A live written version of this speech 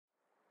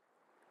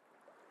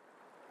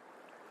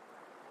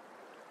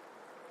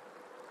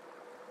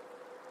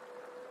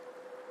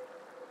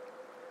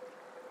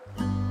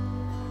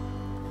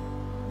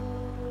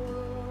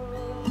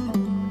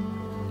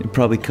It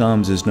probably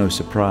comes as no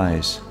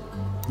surprise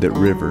that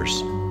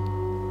rivers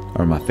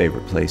are my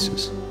favorite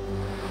places.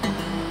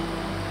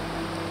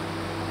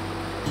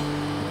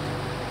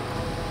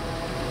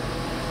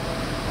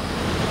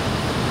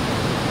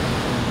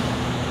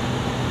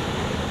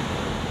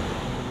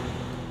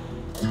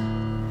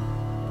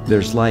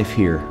 There's life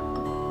here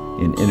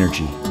in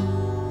energy,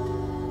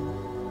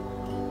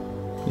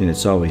 and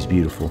it's always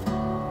beautiful.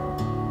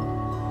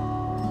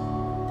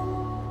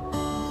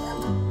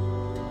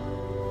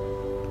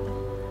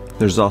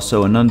 There's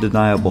also an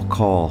undeniable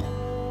call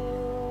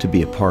to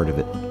be a part of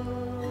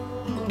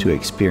it, to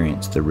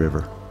experience the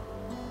river.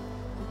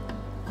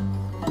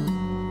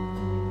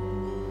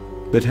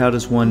 But how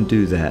does one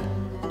do that?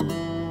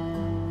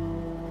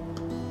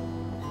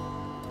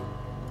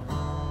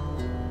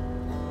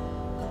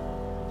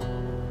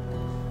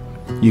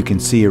 You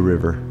can see a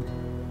river,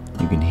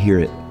 you can hear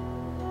it,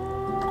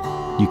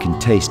 you can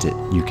taste it,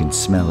 you can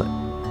smell it.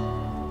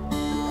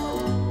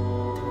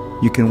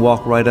 You can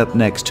walk right up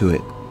next to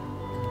it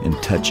and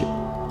touch it.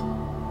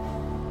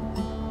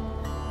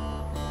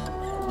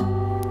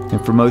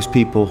 And for most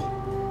people,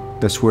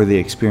 that's where the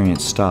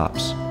experience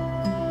stops.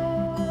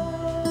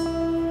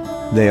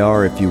 They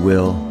are, if you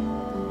will,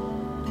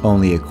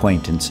 only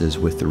acquaintances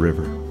with the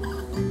river.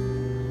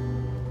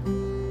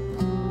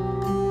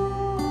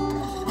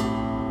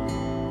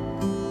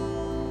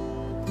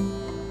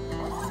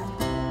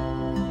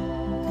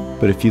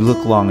 But if you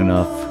look long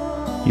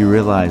enough, you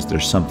realize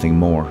there's something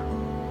more.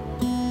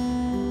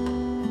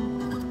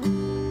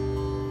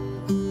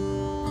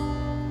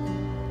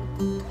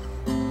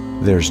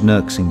 There's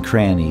nooks and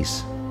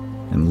crannies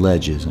and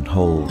ledges and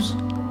holes.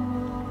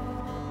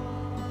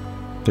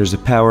 There's a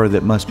power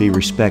that must be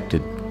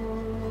respected,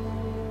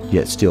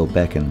 yet still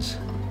beckons.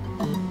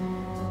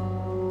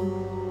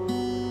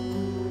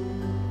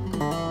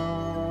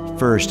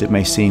 First, it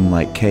may seem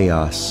like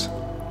chaos,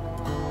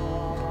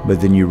 but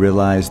then you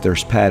realize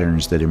there's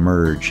patterns that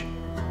emerge,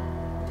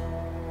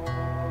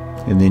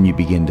 and then you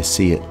begin to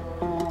see it.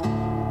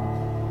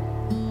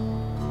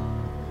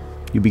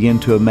 You begin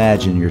to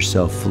imagine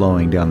yourself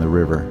flowing down the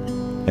river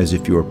as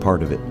if you were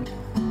part of it.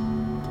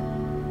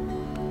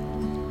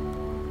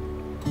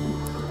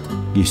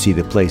 You see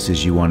the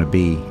places you want to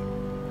be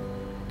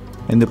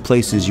and the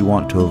places you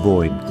want to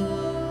avoid.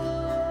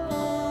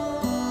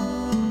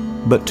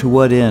 But to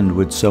what end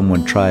would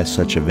someone try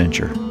such a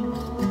venture?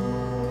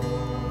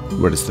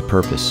 What is the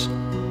purpose?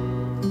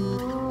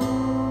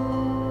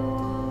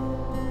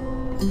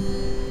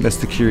 That's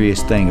the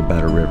curious thing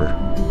about a river.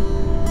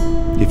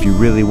 If you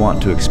really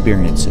want to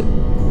experience it,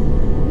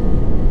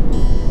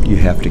 you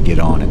have to get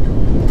on it.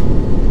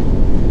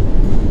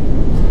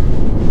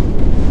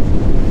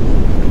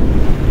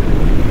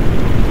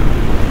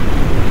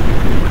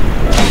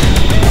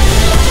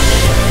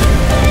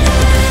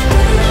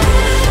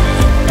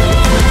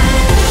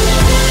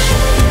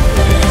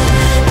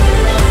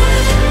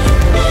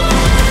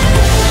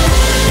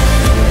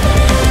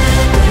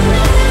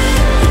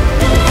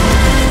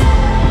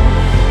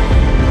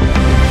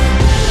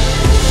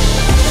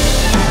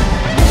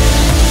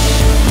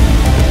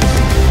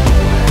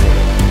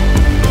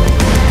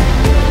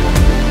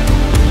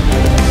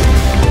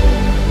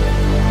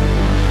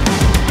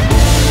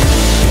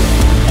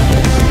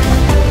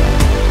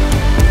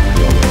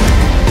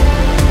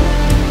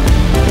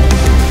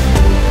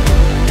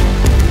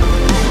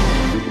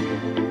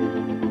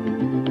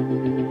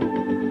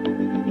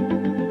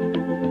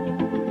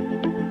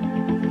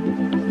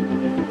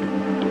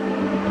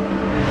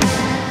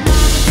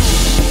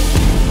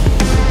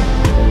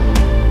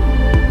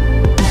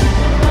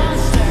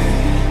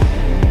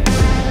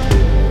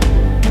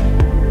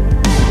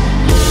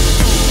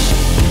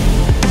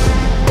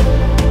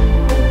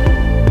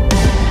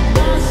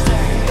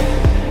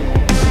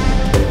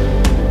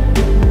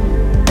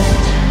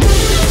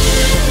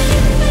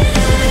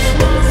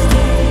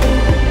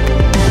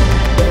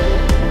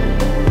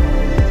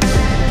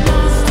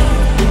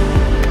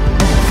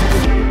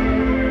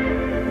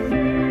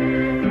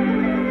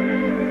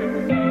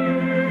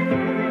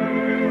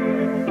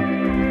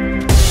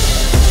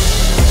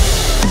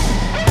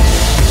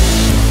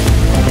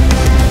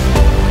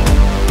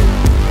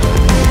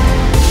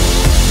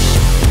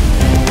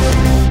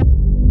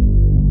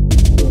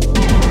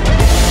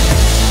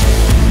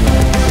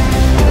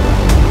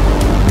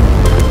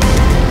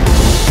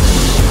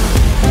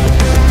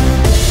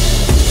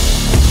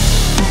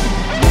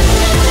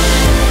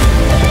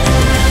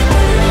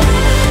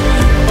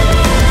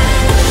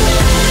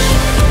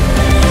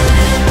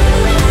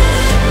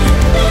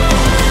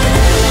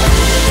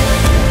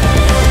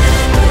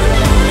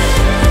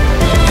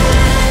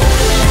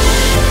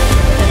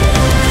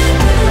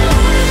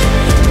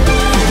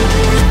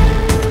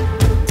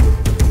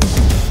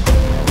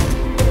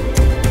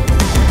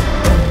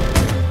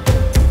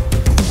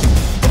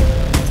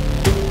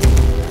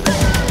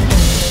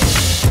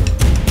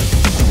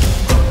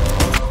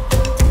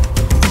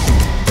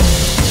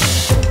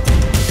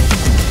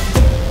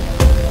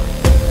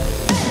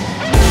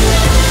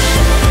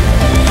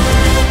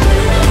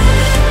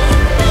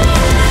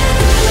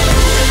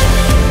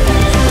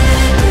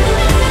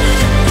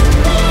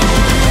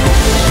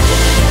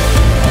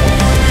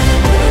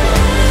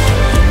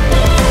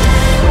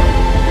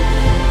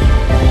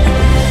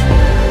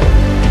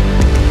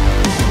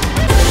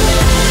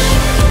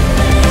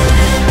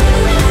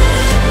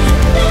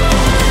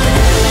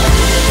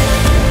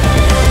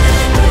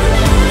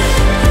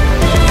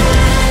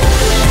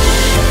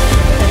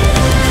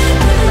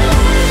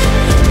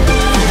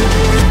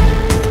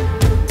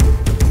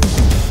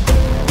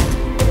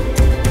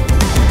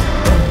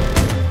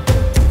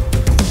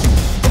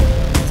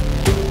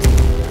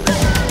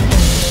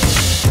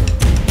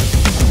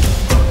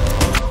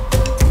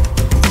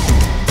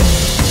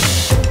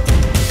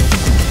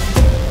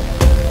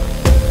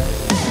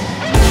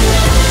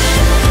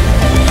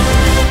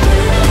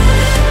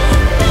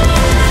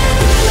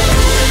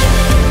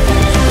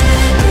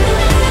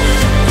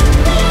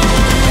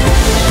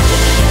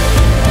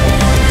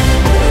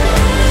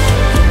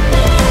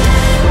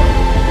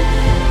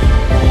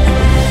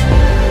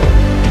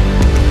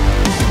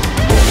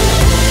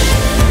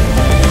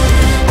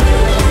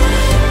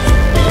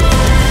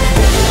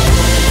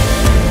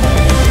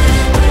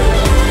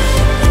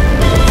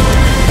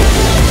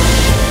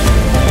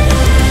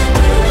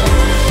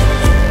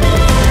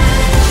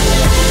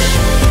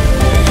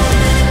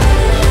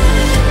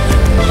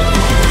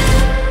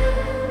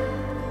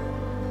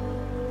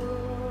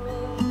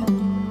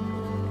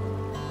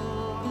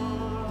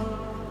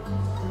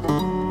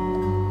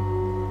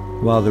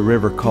 while the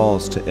river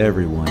calls to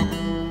everyone,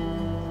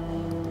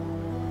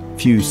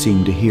 few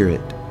seem to hear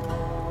it,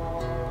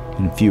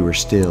 and fewer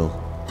still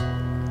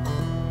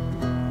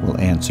will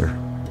answer.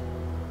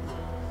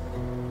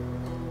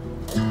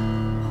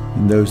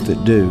 And those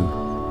that do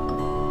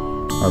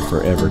are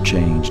forever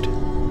changed.